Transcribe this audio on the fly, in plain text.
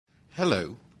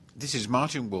Hello, this is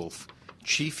Martin Wolf,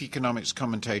 Chief Economics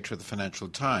Commentator of the Financial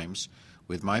Times,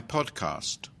 with my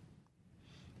podcast,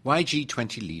 Why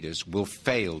G20 Leaders Will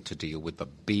Fail to Deal with the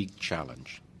Big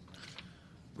Challenge.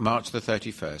 March the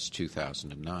 31st,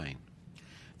 2009.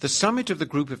 The summit of the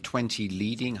group of 20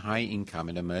 leading high-income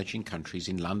and emerging countries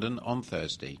in London on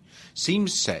Thursday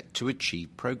seems set to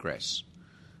achieve progress.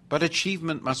 But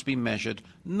achievement must be measured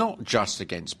not just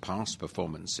against past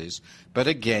performances, but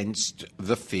against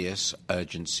the fierce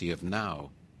urgency of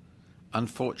now.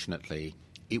 Unfortunately,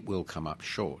 it will come up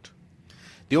short.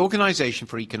 The Organization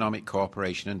for Economic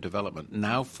Cooperation and Development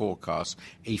now forecasts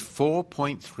a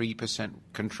 4.3%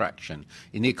 contraction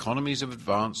in the economies of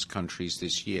advanced countries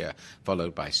this year,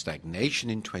 followed by stagnation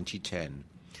in 2010.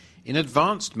 In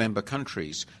advanced member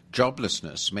countries,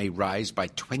 joblessness may rise by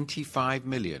 25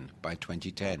 million by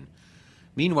 2010.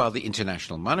 Meanwhile, the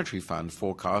International Monetary Fund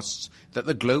forecasts that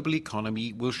the global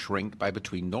economy will shrink by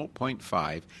between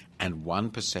 0.5 and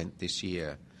 1% this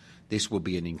year. This will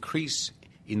be an increase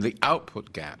in the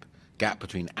output gap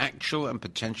between actual and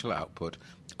potential output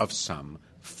of some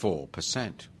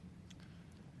 4%.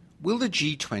 Will the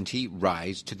G20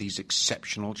 rise to these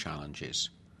exceptional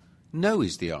challenges? No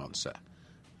is the answer.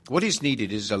 What is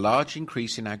needed is a large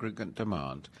increase in aggregate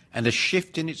demand and a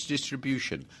shift in its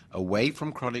distribution away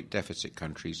from chronic deficit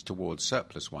countries towards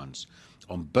surplus ones.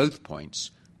 On both points,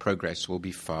 progress will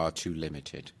be far too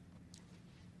limited.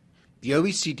 The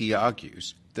OECD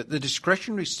argues that the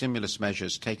discretionary stimulus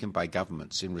measures taken by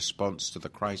governments in response to the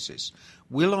crisis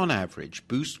will on average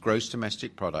boost gross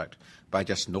domestic product by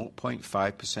just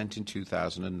 0.5% in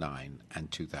 2009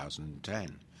 and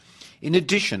 2010. In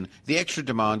addition, the extra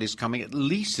demand is coming at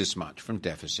least as much from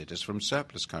deficit as from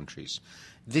surplus countries.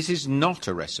 This is not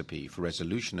a recipe for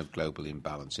resolution of global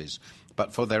imbalances,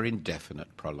 but for their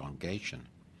indefinite prolongation.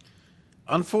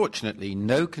 Unfortunately,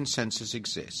 no consensus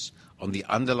exists on the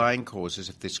underlying causes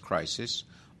of this crisis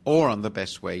or on the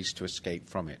best ways to escape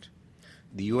from it.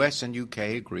 The US and UK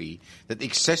agree that the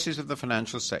excesses of the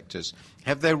financial sectors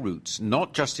have their roots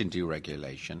not just in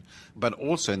deregulation, but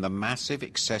also in the massive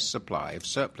excess supply of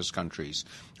surplus countries,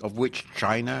 of which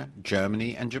China,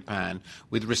 Germany and Japan,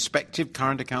 with respective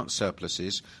current account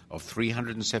surpluses of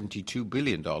 $372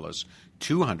 billion,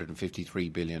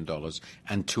 $253 billion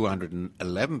and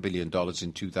 $211 billion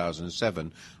in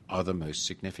 2007, are the most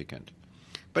significant.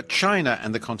 But China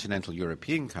and the continental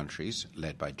European countries,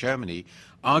 led by Germany,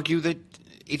 argue that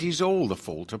it is all the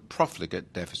fault of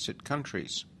profligate deficit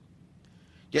countries.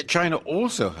 Yet China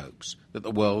also hopes that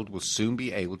the world will soon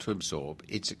be able to absorb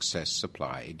its excess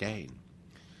supply again.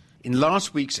 In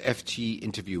last week's FT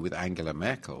interview with Angela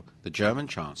Merkel, the German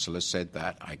Chancellor said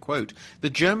that, I quote, "The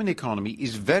German economy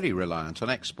is very reliant on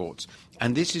exports,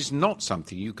 and this is not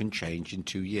something you can change in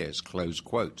 2 years," close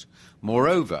quote.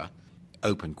 Moreover,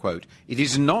 open quote, "it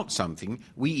is not something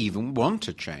we even want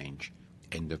to change,"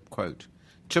 end of quote.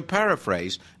 To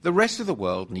paraphrase, the rest of the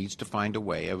world needs to find a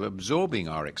way of absorbing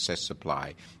our excess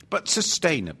supply, but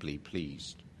sustainably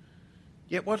pleased.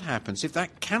 Yet what happens if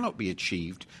that cannot be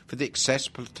achieved for the excess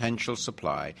potential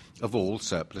supply of all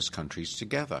surplus countries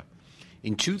together?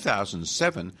 In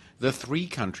 2007, the three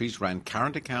countries ran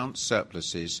current account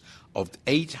surpluses of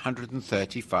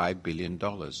 $835 billion.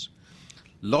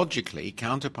 Logically,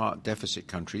 counterpart deficit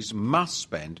countries must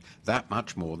spend that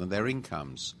much more than their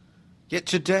incomes. Yet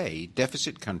today,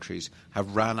 deficit countries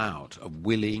have run out of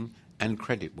willing and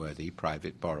creditworthy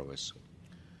private borrowers.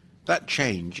 That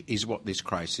change is what this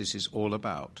crisis is all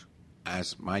about,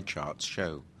 as my charts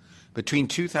show. Between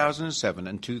 2007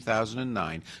 and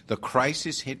 2009, the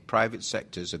crisis hit private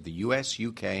sectors of the US,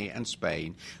 UK and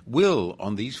Spain will,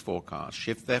 on these forecasts,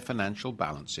 shift their financial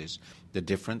balances, the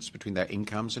difference between their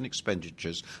incomes and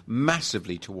expenditures,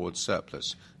 massively towards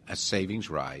surplus as savings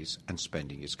rise and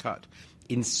spending is cut.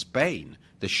 In Spain,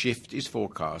 the shift is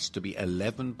forecast to be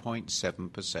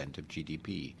 11.7% of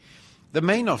GDP. The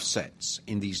main offsets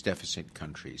in these deficit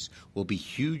countries will be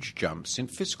huge jumps in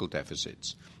fiscal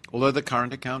deficits, although the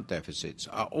current account deficits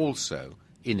are also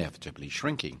inevitably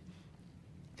shrinking.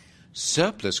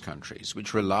 Surplus countries,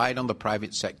 which relied on the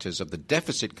private sectors of the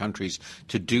deficit countries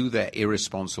to do their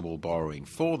irresponsible borrowing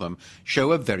for them,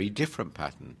 show a very different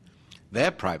pattern.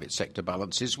 Their private sector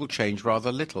balances will change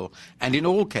rather little, and in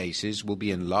all cases will be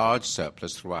in large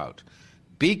surplus throughout.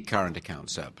 Big current account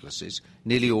surpluses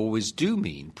nearly always do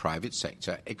mean private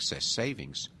sector excess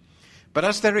savings. But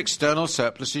as their external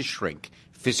surpluses shrink,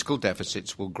 fiscal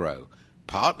deficits will grow,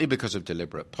 partly because of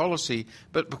deliberate policy,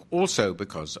 but also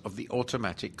because of the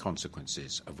automatic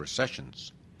consequences of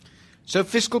recessions. So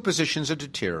fiscal positions are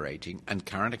deteriorating and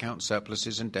current account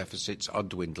surpluses and deficits are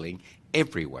dwindling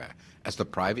everywhere as the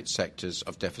private sectors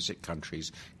of deficit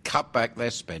countries cut back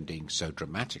their spending so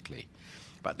dramatically.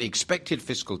 But the expected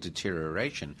fiscal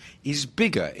deterioration is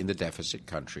bigger in the deficit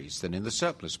countries than in the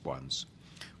surplus ones.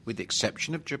 With the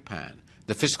exception of Japan,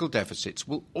 the fiscal deficits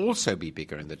will also be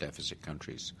bigger in the deficit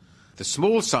countries. The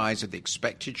small size of the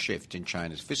expected shift in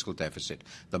China's fiscal deficit,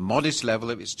 the modest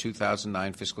level of its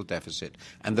 2009 fiscal deficit,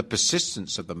 and the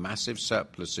persistence of the massive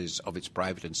surpluses of its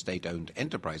private and state-owned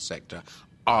enterprise sector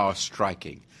are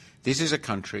striking. This is a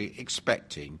country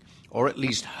expecting, or at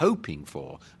least hoping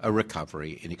for, a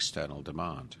recovery in external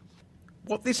demand.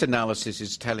 What this analysis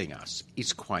is telling us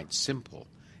is quite simple.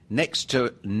 Next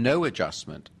to no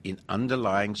adjustment in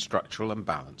underlying structural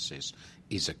imbalances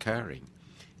is occurring.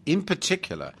 In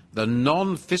particular, the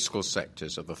non-fiscal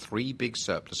sectors of the three big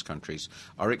surplus countries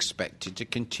are expected to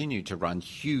continue to run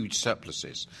huge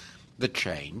surpluses. The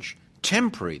change,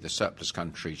 temporary, the surplus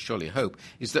countries surely hope,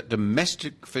 is that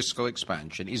domestic fiscal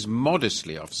expansion is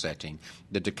modestly offsetting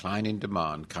the decline in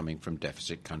demand coming from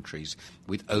deficit countries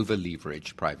with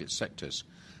over-leveraged private sectors.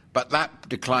 But that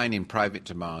decline in private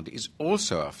demand is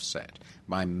also offset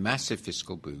by massive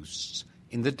fiscal boosts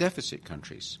in the deficit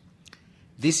countries.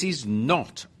 This is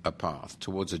not a path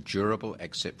towards a durable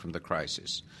exit from the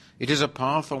crisis. It is a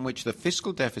path on which the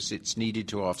fiscal deficits needed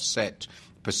to offset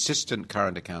persistent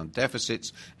current account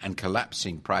deficits and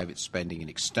collapsing private spending in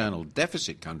external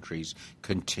deficit countries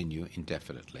continue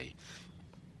indefinitely.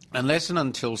 Unless and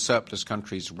until surplus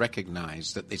countries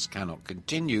recognize that this cannot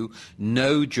continue,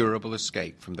 no durable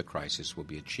escape from the crisis will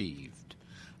be achieved.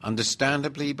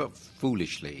 Understandably but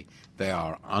foolishly, they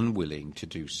are unwilling to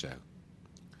do so.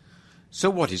 So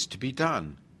what is to be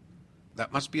done?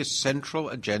 That must be a central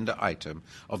agenda item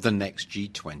of the next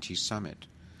G20 summit.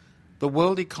 The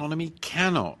world economy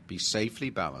cannot be safely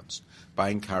balanced by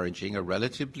encouraging a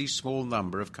relatively small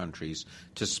number of countries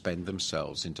to spend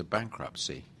themselves into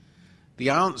bankruptcy. The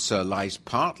answer lies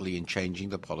partly in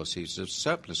changing the policies of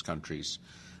surplus countries,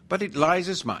 but it lies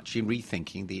as much in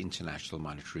rethinking the international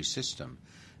monetary system.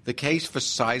 The case for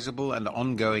sizable and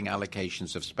ongoing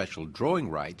allocations of special drawing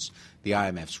rights, the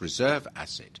IMF's reserve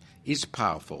asset, is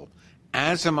powerful,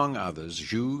 as among others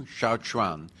Zhu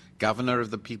Xiaochuan, governor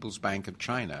of the People's Bank of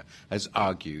China, has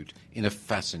argued in a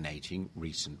fascinating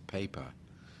recent paper.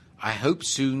 I hope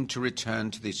soon to return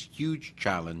to this huge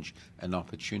challenge and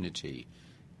opportunity.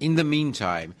 In the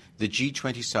meantime, the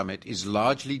G20 summit is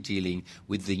largely dealing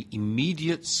with the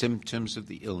immediate symptoms of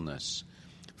the illness.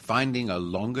 Finding a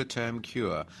longer-term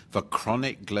cure for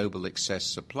chronic global excess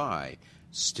supply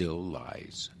still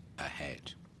lies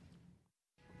ahead.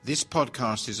 This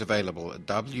podcast is available at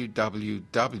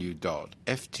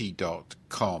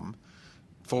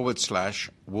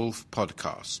www.ft.com/Wolf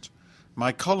Podcast.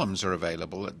 My columns are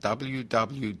available at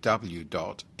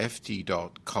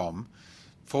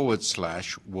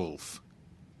www.ft.com/Wolf.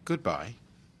 Goodbye.